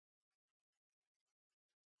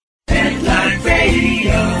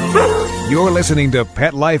Radio. You're listening to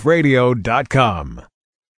PetLifeRadio.com.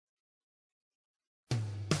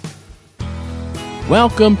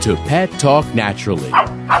 Welcome to Pet Talk Naturally,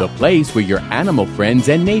 the place where your animal friends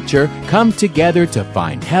and nature come together to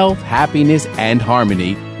find health, happiness, and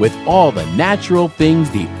harmony with all the natural things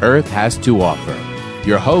the earth has to offer.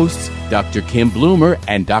 Your hosts, Dr. Kim Bloomer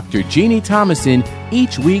and Dr. Jeannie Thomason,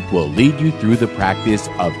 each week will lead you through the practice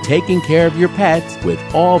of taking care of your pets with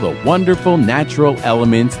all the wonderful natural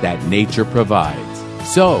elements that nature provides.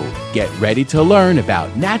 So, get ready to learn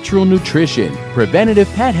about natural nutrition,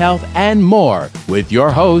 preventative pet health, and more with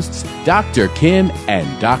your hosts, Dr. Kim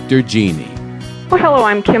and Dr. Jeannie. Well, hello,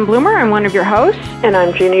 I'm Kim Bloomer. I'm one of your hosts. And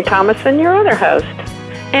I'm Jeannie Thomason, your other host.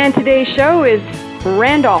 And today's show is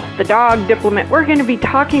Randolph, the dog diplomat. We're going to be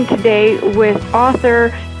talking today with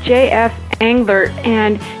author J.F. Englert,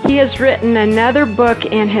 and he has written another book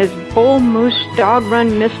in his Bull Moose Dog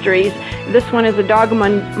Run Mysteries. This one is A Dog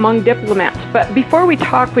Among Diplomats. But before we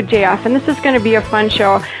talk with J.F., and this is going to be a fun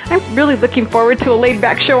show, I'm really looking forward to a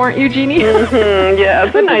laid-back show, aren't you, Jeannie? Mm-hmm. Yeah,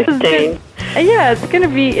 it's a nice change. Yeah, it's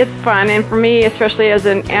fun, and for me, especially as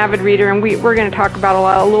an avid reader, and we're going to talk about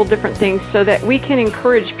a little different things so that we can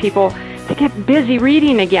encourage people to get busy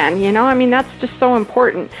reading again, you know? I mean, that's just so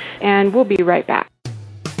important, and we'll be right back.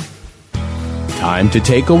 Time to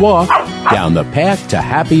take a walk down the path to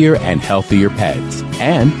happier and healthier pets.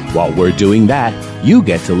 And while we're doing that, you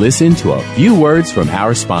get to listen to a few words from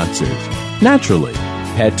our sponsors. Naturally,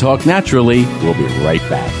 Pet Talk Naturally will be right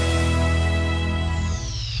back.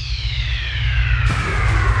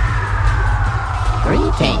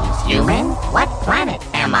 Greetings, human. What planet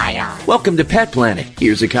am I on? Welcome to Pet Planet.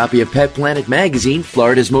 Here's a copy of Pet Planet Magazine,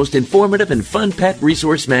 Florida's most informative and fun pet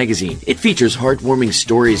resource magazine. It features heartwarming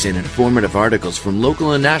stories and informative articles from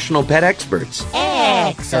local and national pet experts.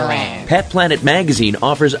 Excellent. Pet Planet Magazine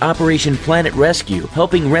offers Operation Planet Rescue,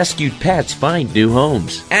 helping rescued pets find new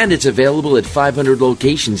homes. And it's available at 500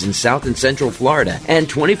 locations in South and Central Florida and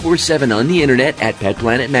 24/7 on the internet at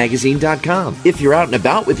PetPlanetMagazine.com. If you're out and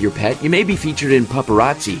about with your pet, you may be featured in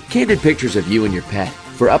Paparazzi, candid pictures of you and your pet.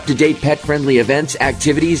 For up-to-date pet-friendly events,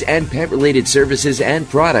 activities, and pet-related services and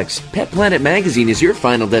products, Pet Planet Magazine is your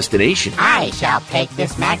final destination. I shall take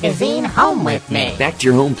this magazine home with me. Back to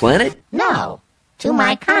your home planet? No, to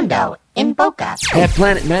my condo in Boca. Pet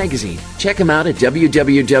Planet Magazine. Check them out at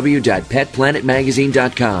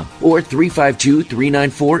www.petplanetmagazine.com or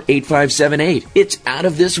 352-394-8578. It's out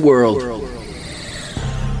of this world.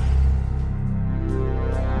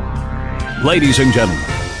 Ladies and gentlemen,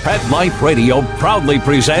 Pet Life Radio proudly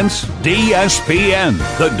presents DSPN,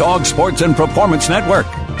 the Dog Sports and Performance Network.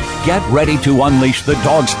 Get ready to unleash the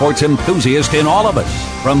dog sports enthusiast in all of us.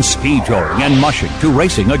 From speed drawing and mushing to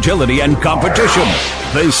racing, agility, and competition.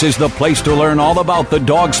 This is the place to learn all about the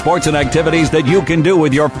dog sports and activities that you can do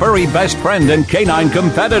with your furry best friend and canine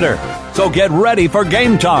competitor. So get ready for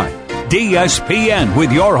game time. DSPN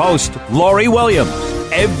with your host, Lori Williams.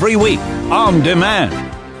 Every week, on demand.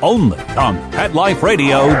 Only on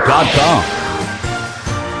PetLifeRadio.com.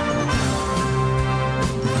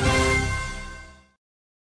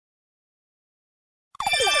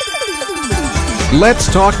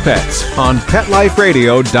 Let's Talk Pets on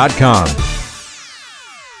PetLifeRadio.com.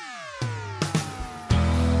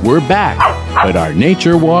 We're back, but our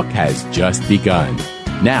nature walk has just begun.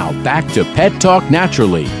 Now back to Pet Talk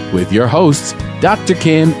Naturally with your hosts, Dr.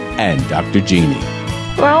 Kim and Dr. Jeannie.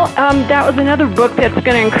 Well, that was another book that's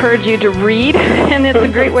going to encourage you to read, and it's a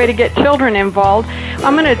great way to get children involved.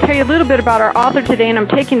 I'm going to tell you a little bit about our author today, and I'm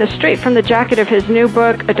taking this straight from the jacket of his new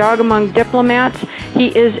book, A Dog Among Diplomats. He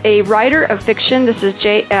is a writer of fiction. This is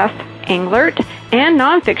J.F. Englert, and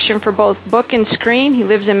nonfiction for both book and screen. He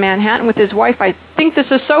lives in Manhattan with his wife. I think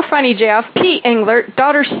this is so funny, Jeff. P. Englert,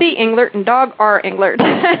 daughter C. Englert, and dog R. Englert.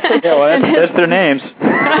 Yeah, well, that's their names.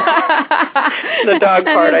 The dog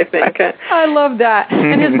part, I think. I love that.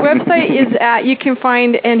 And his website is you can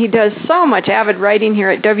find, and he does so much avid writing here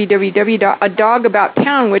at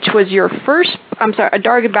www.adogaboutown, which was your first,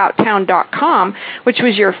 adogaboutown.com, which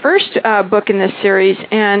was your first book in this series.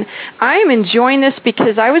 And I am enjoying this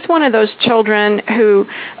because I was one of those children who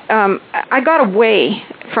I got away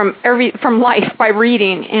from life by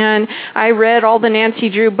reading, and I read all the Nancy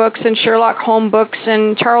Drew books and Sherlock Holmes books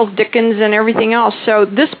and Charles Dickens and everything else. So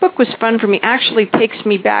this book was fun for me. Actually takes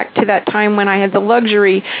me back to that time when I had the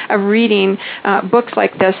luxury of reading books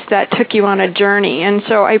like this that took you on a journey. And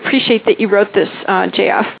so I appreciate that you wrote this,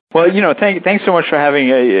 JF. Well, thanks so much for having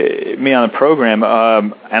me on the program,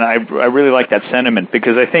 and I really like that sentiment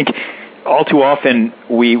because I think all too often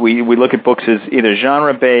we look at books as either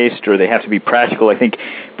genre-based or they have to be practical. I think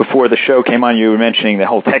before the show came on, you were mentioning the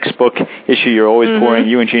whole textbook issue. You're always pouring,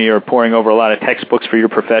 you and Jeannie are pouring over a lot of textbooks for your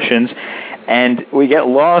professions, and we get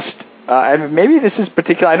lost. Maybe this is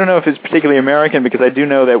particular. I don't know if it's particularly American, because I do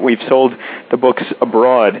know that we've sold the books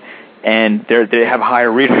abroad, and they have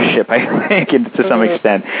higher readership, I think, to some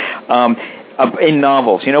extent, in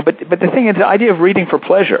novels. But the thing is, the idea of reading for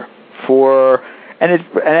pleasure, and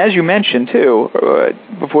as you mentioned too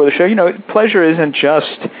before the show, pleasure isn't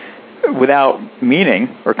just without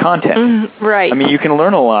meaning or content. Right. I mean, you can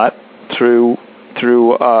learn a lot through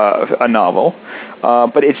a novel,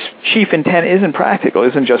 but its chief intent isn't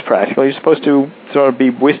just practical. You're supposed to sort of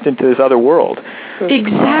be whisked into this other world.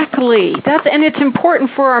 Exactly. And it's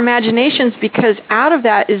important for our imaginations, because out of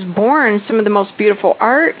that is born some of the most beautiful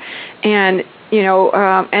art. And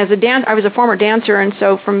as a I was a former dancer, and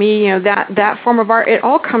so for me, that form of art, it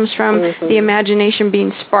all comes from the imagination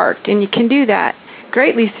being sparked, and you can do that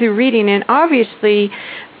greatly through reading. And obviously,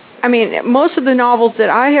 I mean, most of the novels that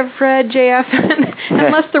I have read, JF,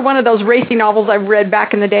 unless they're one of those racy novels I've read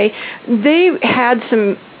back in the day, they had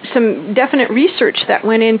some definite research that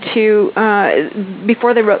went into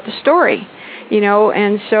before they wrote the story.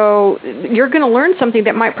 And so you're going to learn something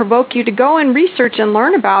that might provoke you to go and research and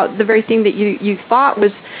learn about the very thing that you thought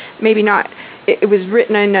was maybe not, it was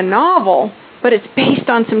written in a novel, but it's based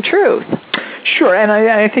on some truth. Sure, and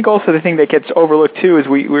I think also the thing that gets overlooked, too, is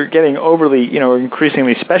we're getting overly,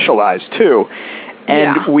 increasingly specialized, too.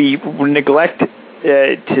 And we neglect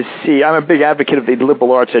to see, I'm a big advocate of the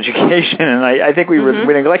liberal arts education, and I think we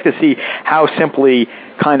neglect to see how simply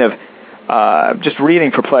kind of just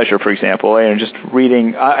reading for pleasure, for example, and just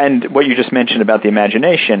reading, and what you just mentioned about the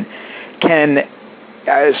imagination, can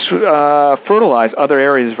fertilize other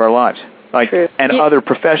areas of our lives, other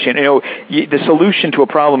profession. The solution to a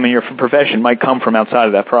problem in your profession might come from outside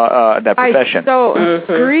of that profession. I so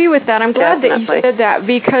agree with that. I'm glad that you said that,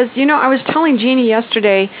 because I was telling Jeannie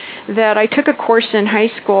yesterday that I took a course in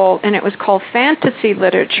high school, and it was called fantasy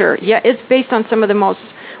literature. Yeah, it's based on some of the most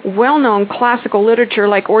well-known classical literature,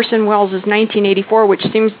 like Orson Welles' 1984, which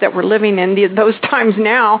seems that we're living in those times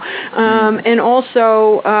now, and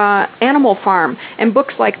also Animal Farm, and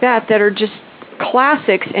books like that are just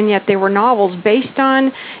classics, and yet they were novels based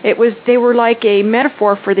on, they were like a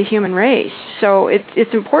metaphor for the human race. So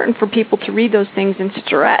it's important for people to read those things and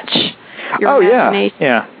stretch your imagination.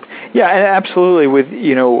 Yeah, and absolutely. With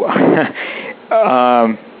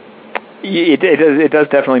it does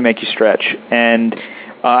definitely make you stretch. And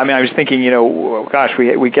I was thinking, gosh,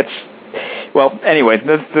 we get. Well, anyway,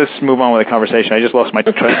 let's move on with the conversation. I just lost my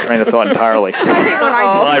train of thought entirely.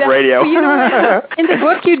 Live radio. In the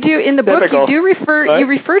book, you do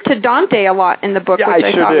refer to Dante a lot in the book, which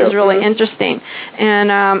I thought was really interesting.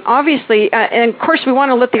 And obviously, and of course, we want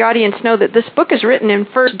to let the audience know that this book is written in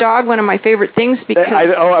first dog, one of my favorite things. Because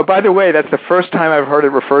by the way, that's the first time I've heard it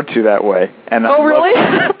referred to that way. And really?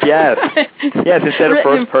 Yes, instead of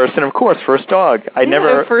first person, of course, first dog.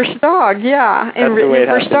 First dog, yeah, and written in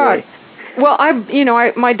first dog. Well,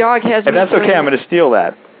 my dog has. And that's okay. I'm going to steal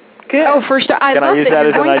that. Good. Oh, first dog. Can I use that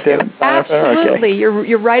as an identifier? Absolutely. Okay.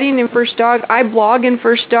 You're writing in first dog. I blog in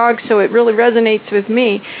first dog, so it really resonates with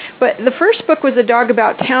me. But the first book was A Dog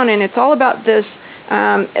About Town, and it's all about this.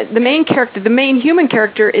 The main human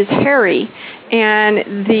character is Harry,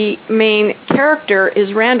 and the main character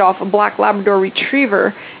is Randolph, a black Labrador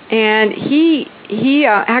Retriever, and he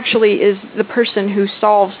actually is the person who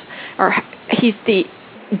solves, or he's the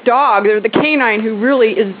dog, or the canine, who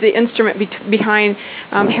really is the instrument behind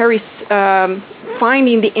Harry's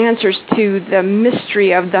finding the answers to the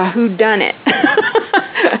mystery of the whodunit.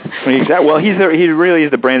 Exactly. Well, he really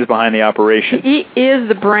is the brains behind the operation. He is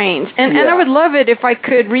the brains, and I would love it if I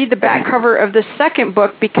could read the back cover of the second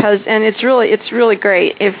book, and it's really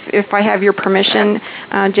great. If I have your permission,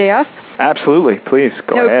 JF. Absolutely, please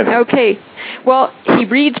go ahead. Okay. Well, he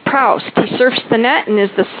reads Proust. He surfs the net and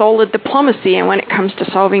is the soul of diplomacy. And when it comes to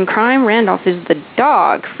solving crime, Randolph is the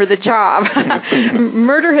dog for the job.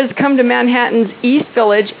 Murder has come to Manhattan's East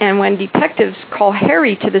Village, and when detectives call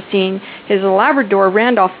Harry to the scene, his Labrador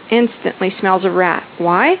Randolph instantly smells a rat.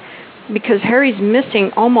 Why? Because Harry's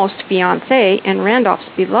missing almost fiancée and Randolph's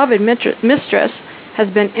beloved mistress has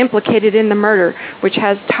been implicated in the murder, which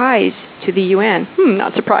has ties to the UN.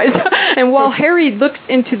 Not surprised. And while Harry looks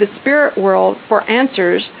into the spirit world for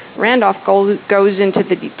answers, Randolph goes into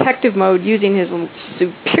the detective mode, using his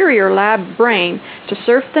superior lab brain to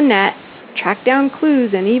surf the net, track down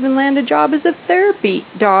clues, and even land a job as a therapy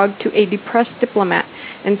dog to a depressed diplomat.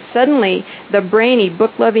 And suddenly, the brainy,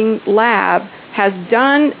 book-loving lab has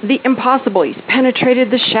done the impossible. He's penetrated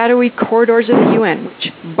the shadowy corridors of the UN,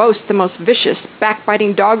 which boasts the most vicious,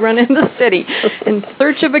 backbiting dog run in the city, in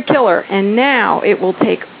search of a killer. And now it will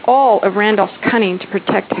take all of Randolph's cunning to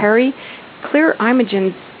protect Harry. Clear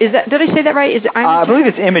Imogen's, did I say that right? Is it Imogen? I believe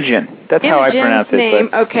it's Imogen. That's how I pronounce it. Name,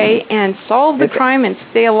 okay, and solve the crime and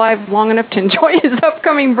stay alive long enough to enjoy his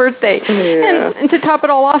upcoming birthday. Yeah. And to top it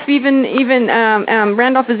all off, even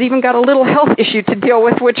Randolph has even got a little health issue to deal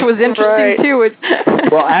with, which was interesting too.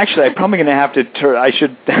 Well, actually, I'm probably going to have to.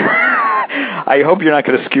 I hope you're not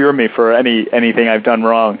going to skewer me for anything I've done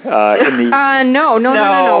wrong.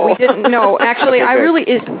 No, we didn't. No, actually,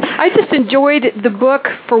 Okay, I just enjoyed the book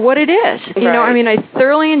for what it is. You know, I mean, I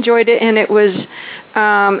thoroughly enjoyed it, and it was,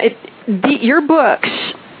 your books,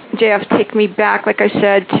 JF, take me back, like I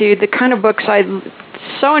said, to the kind of books I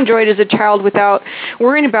so enjoyed as a child without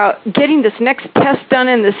worrying about getting this next test done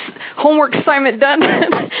and this homework assignment done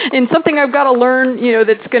and something I've got to learn, you know,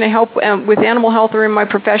 that's going to help with animal health or in my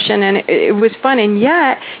profession. And it was fun. And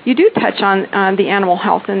yet you do touch on the animal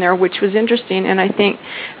health in there, which was interesting. And I think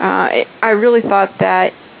I really thought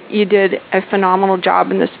that you did a phenomenal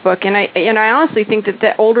job in this book, and I honestly think that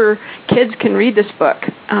the older kids can read this book.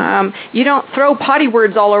 You don't throw potty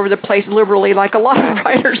words all over the place liberally like a lot of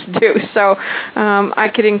writers do, so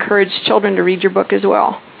I could encourage children to read your book as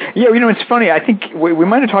well. Yeah, you know, it's funny. I think we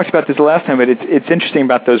might have talked about this the last time, but it's interesting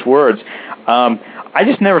about those words. I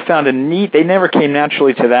just never found they never came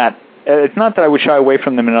naturally to that. It's not that I would shy away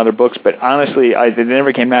from them in other books, but honestly, they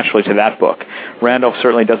never came naturally to that book. Randolph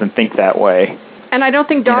certainly doesn't think that way. And I don't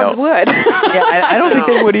think dogs would. Yeah, I don't think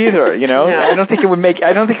they would either. You know, I don't think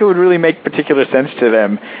it would really make particular sense to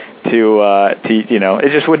them to you know,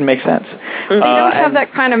 it just wouldn't make sense. They don't have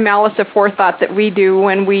that kind of malice aforethought that we do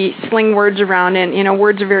when we sling words around, and you know,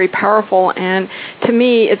 words are very powerful. And to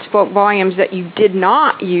me, it spoke volumes that you did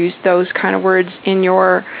not use those kind of words in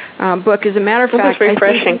your book. As a matter of fact, it was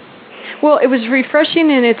refreshing. Well, it was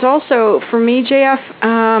refreshing, and it's also, for me, JF,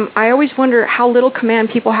 I always wonder how little command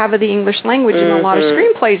people have of the English language in a lot of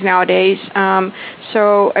screenplays nowadays.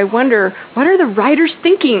 So I wonder, what are the writers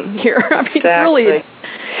thinking here? I mean, really.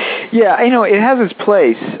 Yeah, you know, it has its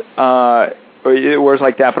place, words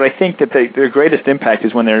like that, but I think that their greatest impact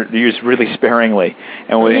is when they're used really sparingly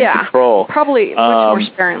and with control. Probably much more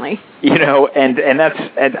sparingly. You know, and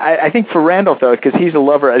I think for Randolph, though, because he's a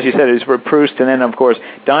lover, as you said, is for Proust, and then, of course,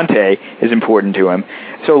 Dante is important to him.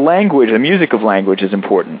 So language, the music of language is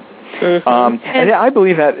important. Mm-hmm. And I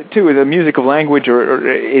believe that, too, the music of language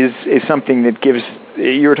is something that gives,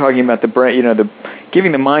 you were talking about the brain, you know,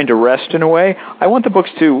 giving the mind a rest in a way. I want the books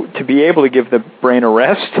to be able to give the brain a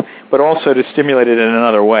rest, but also to stimulate it in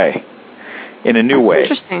another way. In a new way.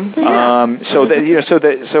 Interesting. Yeah.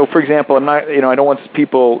 So for example, I'm not, you know, I don't want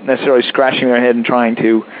people necessarily scratching their head and trying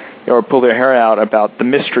to, or pull their hair out about the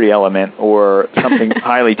mystery element or something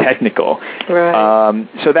highly technical. Right.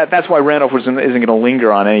 So that's why Randolph isn't going to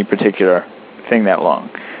linger on any particular thing that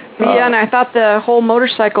long. Yeah, and I thought the whole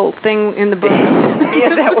motorcycle thing in the book.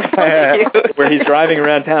 That was cute. Where he's driving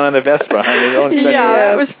around town on the Vespa.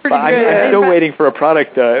 That was pretty good. I'm still waiting for a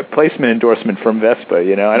product placement endorsement from Vespa.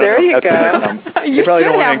 You know, I don't know if that's go. They probably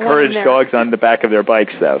don't want to encourage dogs on the back of their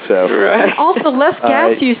bikes, though. So and also less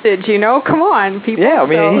gas usage. You know, come on, people. Yeah, I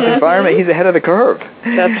mean, he's environment. He's ahead of the curve.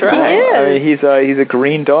 That's right. I mean, he's a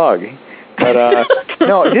green dog. But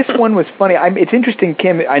no, this one was funny. It's interesting,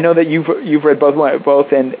 Kim. I know that you've read both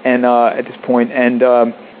and at this point, and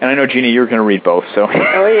I know, Jeannie, you're going to read both. So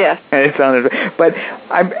oh yeah, it sounded. But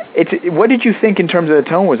what did you think in terms of the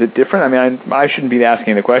tone? Was it different? I mean, I shouldn't be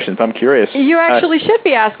asking the questions. I'm curious. You actually should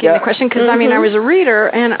be asking the question because I mean, I was a reader,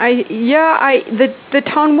 and the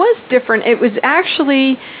tone was different. It was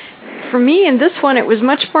actually, for me in this one, it was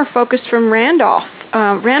much more focused from Randolph.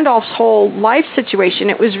 Randolph's whole life situation.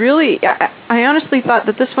 It was really, I honestly thought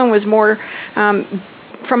that this one was more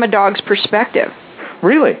from a dog's perspective.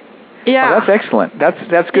 Really? Yeah. Oh, that's excellent.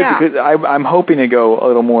 That's good because I'm hoping to go a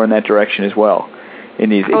little more in that direction as well. In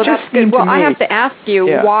these, that's good. Well, I have to ask you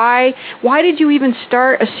why did you even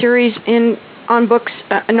start a series on books,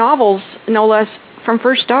 novels, no less, from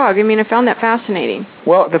First Dog? I mean, I found that fascinating.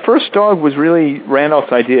 Well, the First Dog was really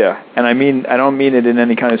Randolph's idea, and I don't mean it in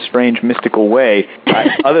any kind of strange mystical way.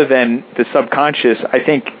 Other than the subconscious, I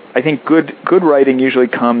think good writing usually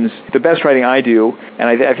comes. The best writing I do, and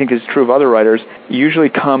I think it's true of other writers, usually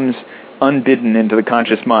comes unbidden into the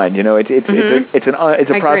conscious mind. You know, it's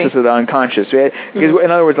a process of the unconscious. Because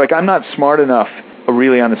in other words, like I'm not smart enough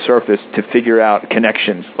really on the surface to figure out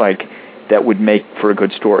connections like that would make for a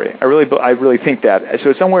good story. I really think that.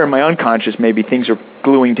 So somewhere in my unconscious, maybe things are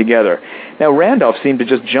gluing together. Now Randolph seemed to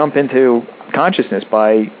just jump into consciousness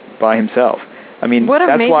by himself. I mean, What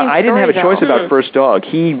that's amazing why I didn't have a story, choice about First Dog.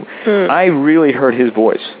 I really heard his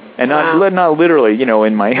voice, and not literally,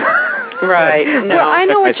 in my Right. No. Well, I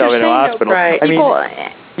know what myself you're in a saying. hospital. Right. I mean,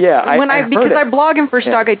 People, because I blog in First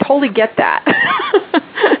Yeah. Dog, I totally get that.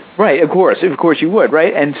 Right, of course you would,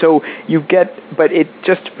 right? And so but it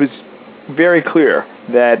just was very clear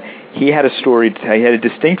that he had a story to tell. He had a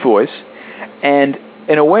distinct voice, and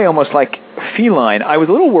in a way almost like feline. I was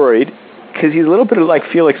a little worried because he's a little bit like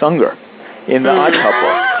Felix Unger in The Odd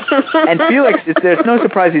Couple. And Felix, there's no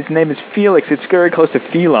surprise his name is Felix. It's very close to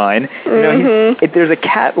feline. There's a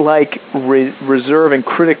cat-like reserve and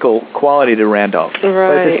critical quality to Randolph. Right.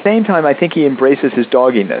 But at the same time, I think he embraces his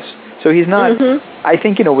dogginess. So he's not, I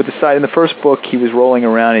think, with the side, in the first book, he was rolling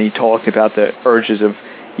around and he talked about the urges of,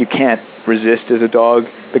 you can't resist as a dog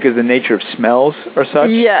because the nature of smells are such.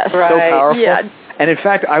 Yes. So Right. powerful. Yeah. And in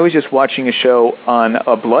fact, I was just watching a show on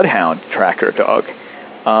a bloodhound tracker dog,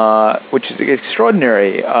 which is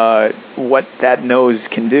extraordinary what that nose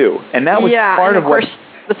can do. And that was part of course,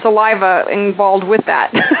 the saliva involved with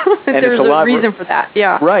that. There's a reason for that.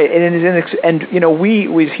 Yeah. Right. And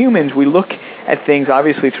we as humans, we look at things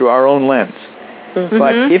obviously through our own lens.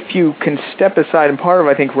 But if you can step aside, and part of,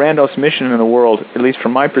 I think, Randolph's mission in the world, at least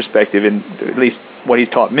from my perspective, and at least what he's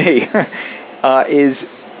taught me, is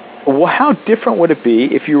how different would it be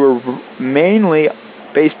if you were mainly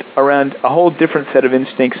based around a whole different set of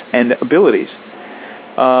instincts and abilities?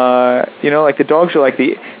 Like the dogs are like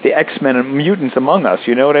the X-Men and mutants among us.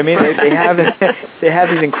 You know what I mean? They have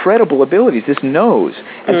these incredible abilities. This nose,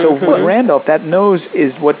 and so for Randolph, that nose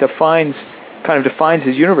is what defines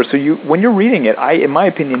his universe. So when you're reading it, in my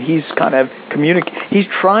opinion, he's kind of he's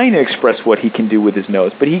trying to express what he can do with his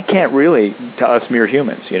nose, but he can't really to us mere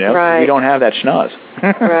humans. Right. We don't have that schnoz.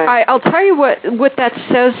 Right. I'll tell you what that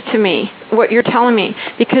says to me, what you're telling me,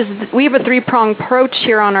 because we have a three-pronged approach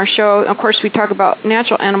here on our show. Of course, we talk about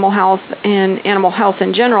natural animal health and animal health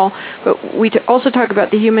in general, but we also talk about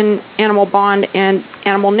the human-animal bond and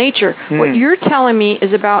animal nature. What you're telling me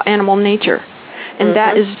is about animal nature, and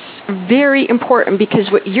that is very important, because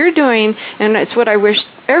what you're doing, and it's what I wish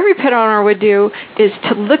every pet owner would do, is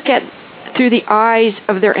to look at through the eyes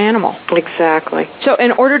of their animal. Exactly. So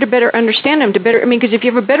in order to better understand them, because if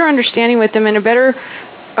you have a better understanding with them and a better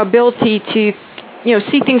ability to,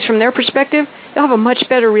 see things from their perspective, you'll have a much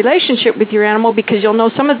better relationship with your animal, because you'll know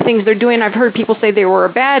some of the things they're doing. I've heard people say they were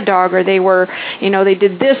a bad dog, or they were, they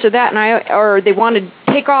did this or that, or they wanted to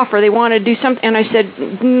take off, or they wanted to do something, and I said,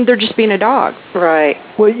 they're just being a dog. Right.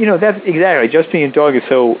 Well, that's exactly, just being a dog is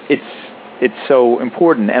so, it's so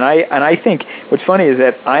important. And I think what's funny is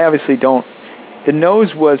that I obviously don't, the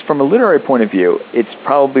nose was, from a literary point of view, it's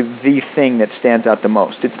probably the thing that stands out the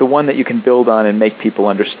most. It's the one that you can build on and make people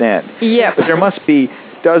understand. Yeah. But there must be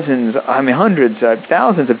dozens, hundreds,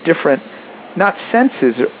 thousands of different, not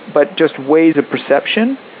senses, but just ways of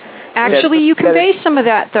perception. Actually, you convey some of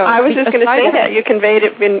that, though. I was just going to say that. You conveyed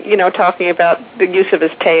it in, talking about the use of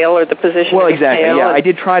his tail or the position of his tail. Well, exactly, yeah. I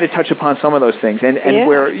did try to touch upon some of those things. And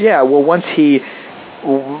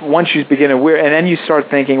once you begin to and then you start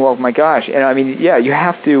thinking, well, my gosh, and you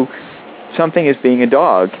have to, something is being a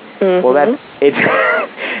dog. Well,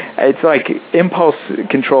 it's like impulse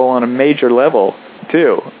control on a major level,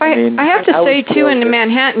 too. I have to say, too, in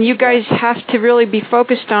Manhattan, you guys have to really be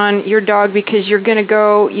focused on your dog, because you're going to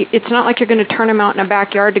go, it's not like you're going to turn him out in a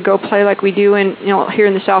backyard to go play like we do in, here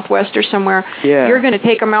in the Southwest or somewhere. Yeah. You're going to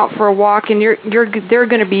take them out for a walk, and they're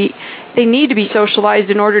going to be, they need to be socialized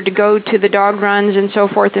in order to go to the dog runs and so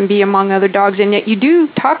forth and be among other dogs. And yet you do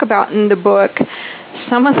talk about in the book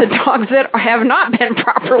some of the dogs that have not been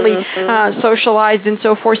properly socialized and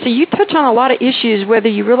so forth. So you touch on a lot of issues, whether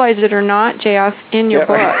you realize it or not, JF, in your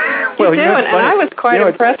book. Well, you do, and I was quite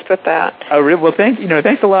impressed with that. Well, thanks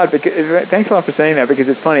a lot. Thanks a lot for saying that, because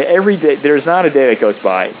it's funny. Every day, there's not a day that goes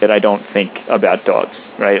by that I don't think about dogs.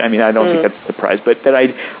 Right? I don't think that's a surprise, but that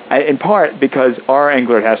I in part because our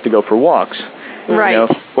angler has to go for walks, right,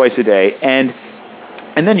 twice a day, and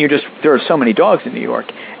then there are so many dogs in New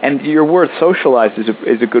York, and your word socialized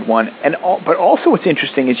is a good one. But also what's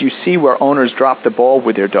interesting is you see where owners drop the ball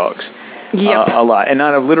with their dogs a lot, and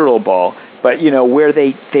not a literal ball, but where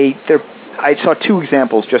they're. I saw two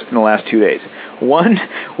examples just in the last 2 days. One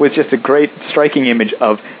was just a great striking image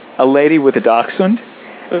of a lady with a dachshund,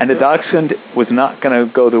 and the dachshund was not going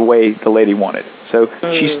to go the way the lady wanted. So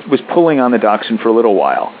she was pulling on the dachshund for a little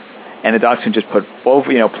while. And the dachshund just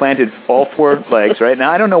planted all four legs, right? Now,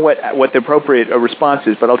 I don't know what the appropriate response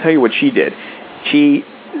is, but I'll tell you what she did. She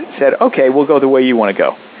said, okay, we'll go the way you want to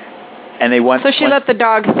go. And they went. So she let the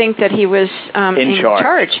dog think that he was in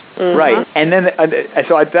charge. Right. And then,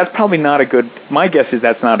 that's probably not a good, my guess is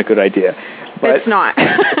that's not a good idea. It's not.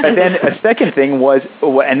 And then a second thing was,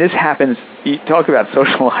 and this happens, you talk about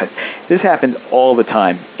socialized, this happens all the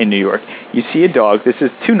time in New York. You see a dog, this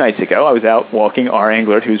is 2 nights ago, I was out walking our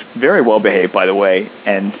Englert, who's very well behaved, by the way,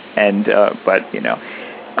 but, you know.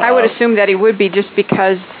 I would assume that he would be just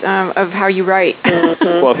because of how you write.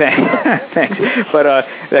 Well, thanks. But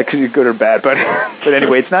that could be good or bad. But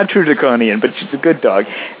anyway, it's not true draconian, but she's a good dog.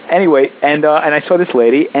 Anyway, and I saw this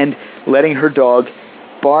lady and letting her dog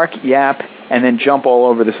bark, yap, and then jump all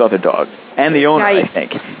over this other dog and the owner, nice. I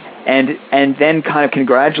think, and then kind of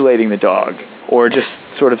congratulating the dog or just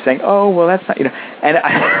sort of saying, "Oh, well, that's not," you know, and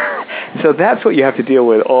so that's what you have to deal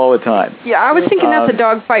with all the time. Yeah, I was thinking that's a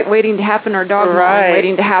dog fight waiting to happen or dog right.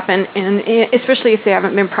 waiting to happen, and especially if they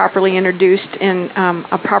haven't been properly introduced in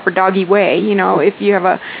a proper doggy way. You know, if you have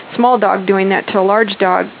a small dog doing that to a large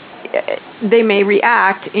dog, they may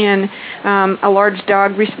react in a large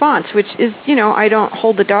dog response, which is, you know, I don't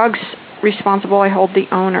hold the dogs responsible, I hold the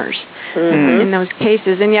owners in those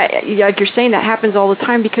cases. And yet, like you're saying, that happens all the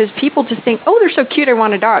time because people just think, oh, they're so cute, I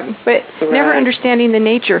want a dog, but never understanding the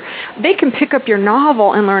nature. They can pick up your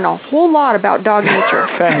novel and learn a whole lot about dog nature.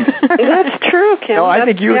 That's true, Kim. No, I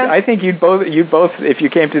think you'd both, if you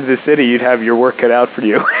came to the city, you'd have your work cut out for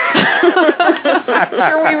you. I'm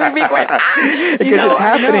sure we would be going, because it's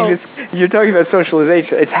happening. You're talking about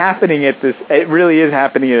socialization. It's happening at this. It really is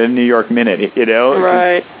happening at a New York minute. You know,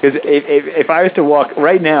 right? Because if I was to walk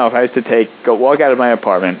right now, if I was to walk out of my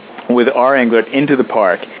apartment with our Englert into the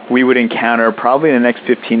park, we would encounter probably in the next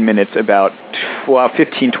 15 minutes about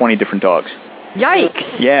 15, 20 different dogs.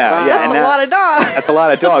 Yikes! Yeah, wow. yeah, That's a lot of dogs. That's a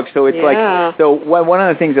lot of dogs. So it's like, so one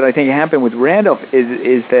of the things that I think happened with Randolph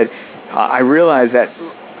is that I realized that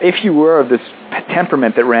if you were of this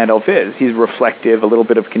temperament that Randolph is, he's reflective, a little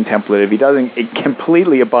bit of contemplative. He doesn't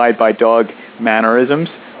completely abide by dog mannerisms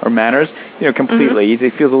or manners, you know, completely. He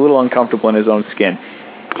feels a little uncomfortable in his own skin.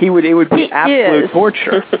 It would be absolute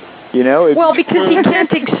torture. You know, well, because he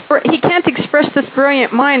can't express this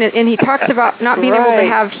brilliant mind, and he talks about not being able to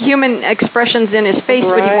have human expressions in his face,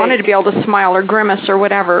 but he wanted to be able to smile or grimace or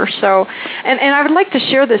whatever. So, and I would like to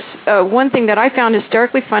share this one thing that I found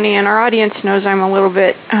hysterically funny, and our audience knows I'm a little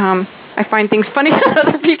bit. I find things funny that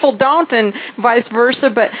other people don't, and vice versa.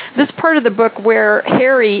 But this part of the book where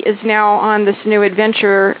Harry is now on this new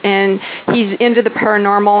adventure, and he's into the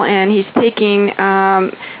paranormal, and he's taking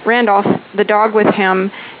Randolph, the dog, with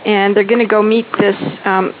him, and they're going to go meet this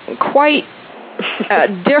quite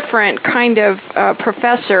different kind of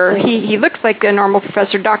professor. He looks like a normal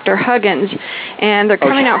professor, Dr. Huggins, and they're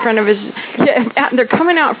coming out front of his. They're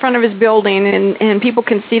coming out front of his building, and people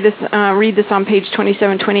can see this, read this on page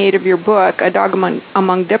 27, 28 of your book, A Dog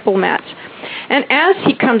Among Diplomats. And as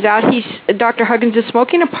he comes out, Dr. Huggins is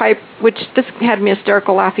smoking a pipe, which this had me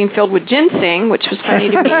hysterical laughing, filled with ginseng, which was funny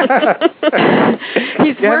to me.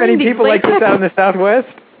 He's Do you have any people like this out in the Southwest?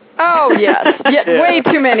 Oh yes, way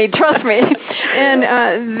too many. Trust me. And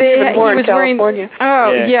he was wearing.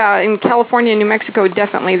 Oh yeah, in California and New Mexico,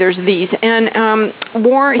 definitely there's these. And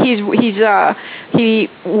he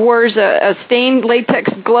wears a stained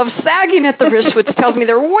latex glove sagging at the wrist, which tells me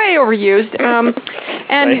they're way overused.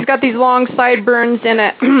 And he's got these long sideburns and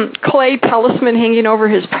a clay talisman hanging over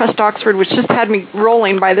his pressed Oxford, which just had me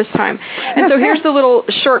rolling by this time. And so here's the little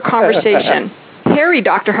short conversation. Harry,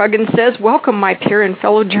 Dr. Huggins says, welcome, my peer and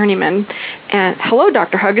fellow journeyman. And hello,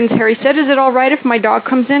 Dr. Huggins, Harry said, is it all right if my dog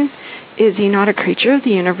comes in? Is he not a creature of the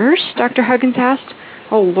universe? Dr. Huggins asked.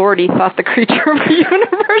 Oh, Lord, he thought the creature of the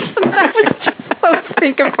universe. And that was just so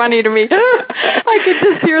stinking funny to me. I could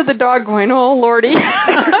just hear the dog going, oh, Lordy.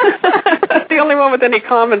 That's the only one with any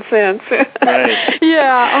common sense. Right.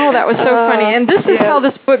 Yeah, oh, that was so funny. And this is how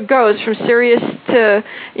this book goes, from serious to,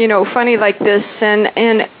 funny like this.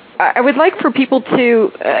 And I would like for people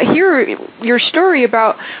to hear your story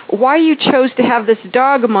about why you chose to have this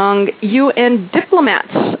dog among UN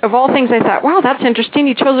diplomats. Of all things, I thought, wow, that's interesting.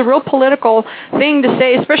 You chose a real political thing to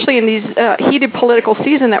say, especially in these heated political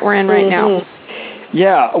season that we're in right now.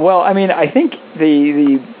 Yeah, well, I mean, I think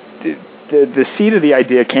the seed of the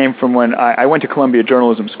idea came from when I went to Columbia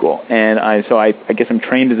Journalism School, and I guess I'm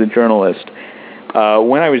trained as a journalist.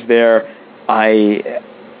 When I was there, I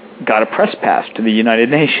got a press pass to the United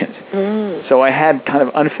Nations. So I had kind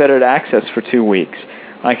of unfettered access for 2 weeks.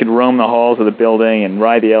 I could roam the halls of the building and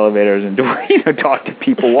ride the elevators and talk to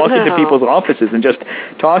people, walk into people's offices and just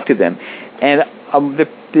talk to them. And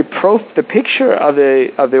the picture of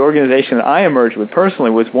the organization that I emerged with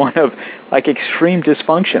personally was one of like extreme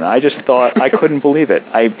dysfunction. I just thought I couldn't believe it.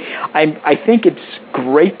 I think it's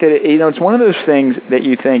great that it's one of those things that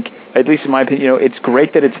you think, at least in my opinion, it's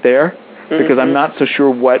great that it's there. Because I'm not so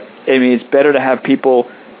sure it's better to have people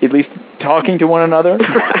at least talking to one another.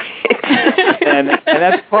 and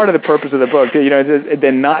that's part of the purpose of the book.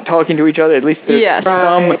 They're not talking to each other. At least there's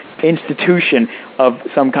some institution of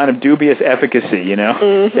some kind of dubious efficacy, and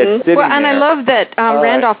I love that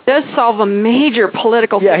Randolph does solve a major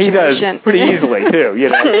political situation. Yeah, he does pretty easily too.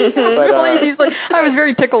 Really easily. I was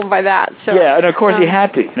very tickled by that. So. Yeah, and of course he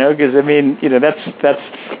had to, because it'd be, and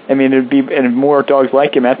if more dogs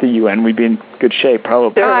like him at the UN, we'd be in good shape,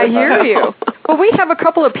 probably. I hear you. Well, we have a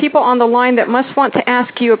couple of people on the line that must want to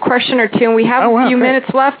ask you a question or two, and we have a few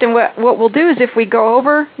minutes left. And what we'll do is, if we go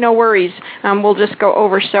over, no worries, we'll just go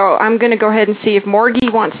over. So I'm going to go ahead and see if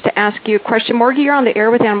Morgie wants to ask you a question. Morgie, you're on the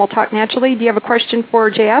air with Animal Talk Naturally. Do you have a question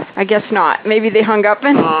for JF? I guess not. Maybe they hung up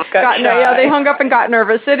and they hung up and got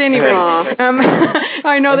nervous. At any rate,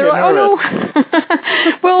 I know they're like, oh no.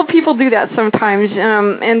 Well, people do that sometimes,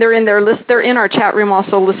 and they're in their list. They're in our chat room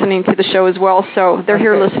also listening to the show as well. So they're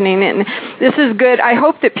here listening, and this is good. I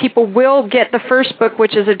hope that people will get the first book,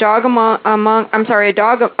 which is a dog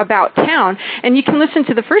about town, and you can listen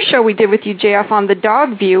to the first show we did with you, JF, on the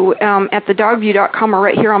Dog View at thedogview.com or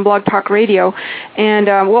right here on Blog Talk Radio, and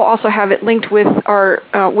we'll also have it linked with our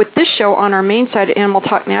with this show on our main site at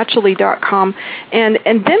animaltalknaturally.com, and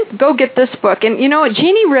then go get this book. And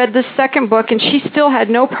Jeannie read the second book, and she still had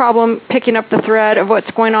no problem picking up the thread of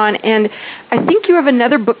what's going on. And I think you have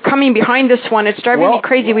another book coming behind this one. It's driving me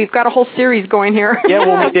crazy. We've got a whole series going here. Yeah,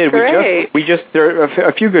 well, we did. We just there are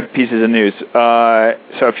a few good pieces of news. So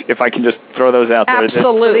if I can just throw those out there.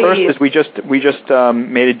 Absolutely. The first is we just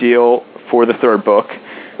made a deal for the third book.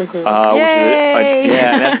 Yay!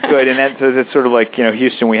 And that's good. And that's sort of like,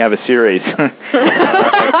 Houston, we have a series. Because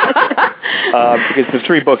the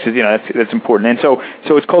 3 books is, that's important. And so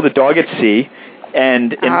it's called The Dog at Sea.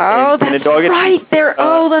 And that's right.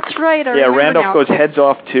 That's right. Randolph goes heads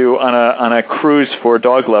off on a cruise for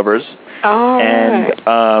dog lovers. Oh,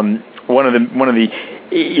 and one of the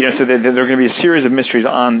so there are going to be a series of mysteries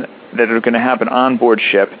that are going to happen on board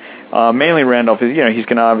ship. Mainly Randolph is he's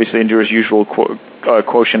going to obviously endure his usual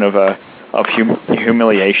quotient of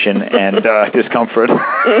humiliation and discomfort,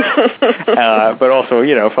 but also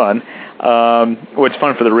fun. It's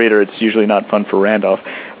fun for the reader. It's usually not fun for Randolph.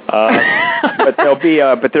 But there'll be,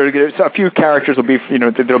 a few characters will be,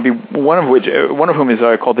 there'll be one of whom is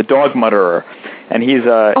called the Dog Mutterer, and he's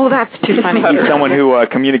that's too funny. He's someone who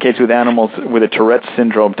communicates with animals with a Tourette's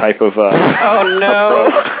syndrome type of. Oh no.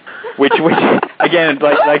 Approach. Which again,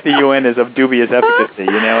 like the UN, is of dubious efficacy.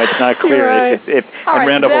 It's not clear. Right. And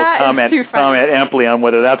Randolph will comment amply on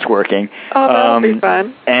whether that's working. Oh, that'll be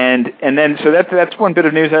fun. And then so that's one bit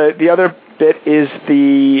of news. The other bit is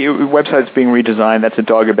the website's being redesigned. That's a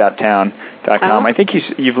dogabouttown.com. I think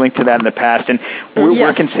you've linked to that in the past, and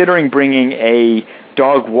we're considering bringing a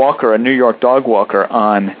dog walker, a New York dog walker,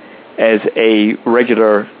 on as a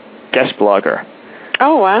regular guest blogger.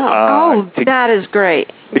 Oh wow! That is great.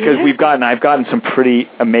 Because I've gotten some pretty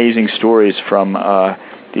amazing stories from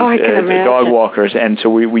these dog walkers, and so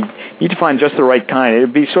we need to find just the right kind.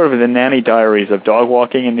 It'd be sort of the nanny diaries of dog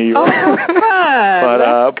walking in New York. Oh, fun! But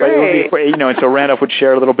it would be, and so Randolph would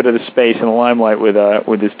share a little bit of the space and the limelight with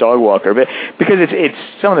this dog walker. But because it's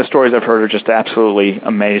some of the stories I've heard are just absolutely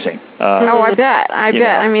amazing. I bet.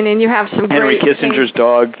 I mean, and you have some Henry great Kissinger's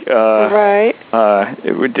dog. Right. I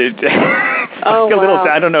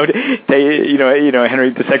don't know.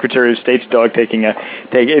 Henry, the Secretary of State's dog taking it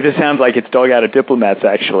just sounds like it's Dog Out of Diplomats,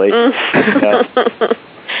 actually.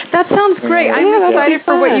 That sounds great. I'm excited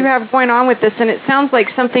for what you have going on with this, and it sounds like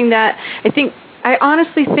something that I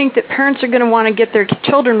honestly think that parents are going to want to get their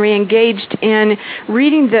children re-engaged in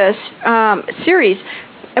reading this series.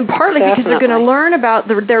 And partly because they're going to learn about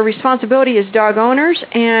their responsibility as dog owners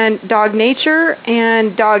and dog nature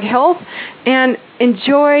and dog health, and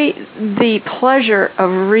enjoy the pleasure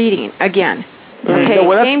of reading again. Okay,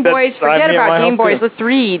 Game Boys, forget about Game Boys. Let's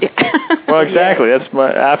read. Well, exactly.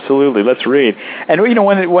 Absolutely. Let's read. And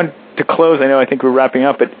one to close. I think we're wrapping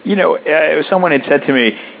up, but someone had said to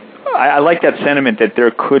me, I like that sentiment that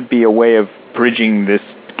there could be a way of bridging this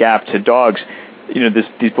gap to dogs.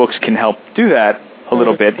 These books can help do that a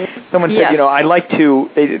little bit. Someone said, I'd like to.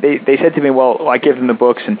 They said to me, well, I give them the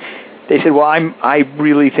books, and they said, well, I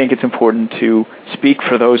really think it's important to speak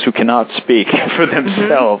for those who cannot speak for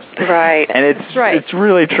themselves. Right. And it's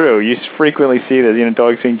really true. You frequently see that,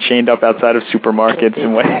 dogs being chained up outside of supermarkets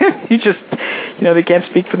and what you just, they can't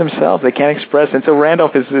speak for themselves. They can't express. And so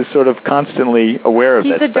Randolph is sort of constantly aware of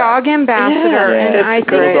this. He's a dog ambassador.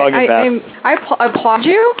 Yeah, and I applaud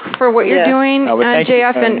you for what you're doing,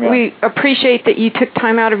 JF, and we appreciate that you took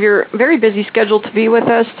time out of your very busy schedule to be with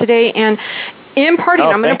us today. And Imparting.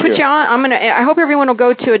 I'm going to put you on. I hope everyone will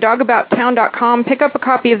go to adogaboutown.com, pick up a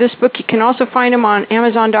copy of this book. You can also find them on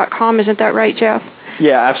Amazon.com. Isn't that right, Jeff?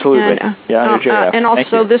 Yeah, absolutely. And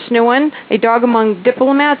also this new one, A Dog Among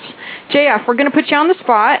Diplomats. JF, we're going to put you on the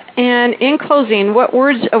spot. And in closing, what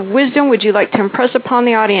words of wisdom would you like to impress upon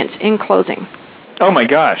the audience in closing? Oh, my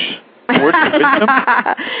gosh. Words of wisdom?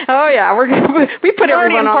 Oh, yeah. We put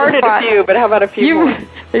everyone on the spot. A few, but how about a few more?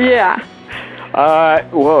 Yeah.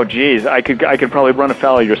 Whoa, geez, I could probably run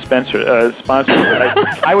afoul of your sponsor. But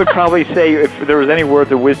I would probably say, if there was any words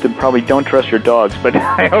of wisdom, probably don't trust your dogs. But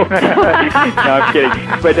no, I'm kidding.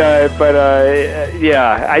 But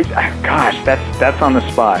gosh, that's on the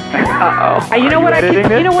spot. Uh-oh. You know what?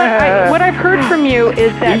 What I've heard from you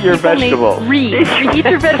is that eat your vegetables. Eat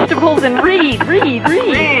your vegetables and read.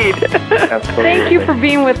 Thank you for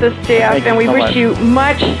being with us, JF, and we wish you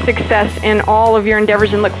much success in all of your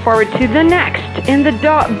endeavors, and look forward to the next in the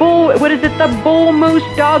the Bull Moose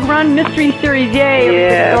Dog Run Mystery Series. Yay!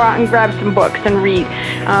 Yeah. Go out and grab some books and read.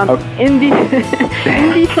 In the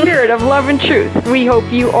spirit of love and truth, we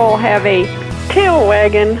hope you all have a tail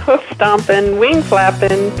wagging, hoof stomping, wing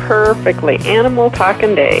flapping, perfectly animal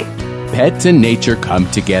talking day. Pets and nature come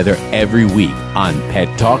together every week on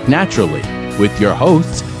Pet Talk Naturally with your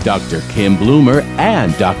hosts, Dr. Kim Bloomer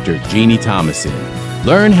and Dr. Jeannie Thomason.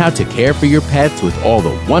 Learn how to care for your pets with all the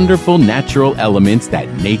wonderful natural elements that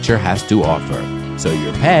nature has to offer, so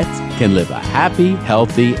your pets can live a happy,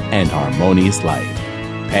 healthy, and harmonious life.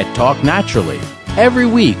 Pet Talk Naturally, every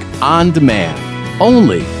week on demand,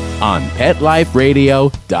 only on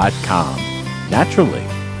PetLifeRadio.com. Naturally.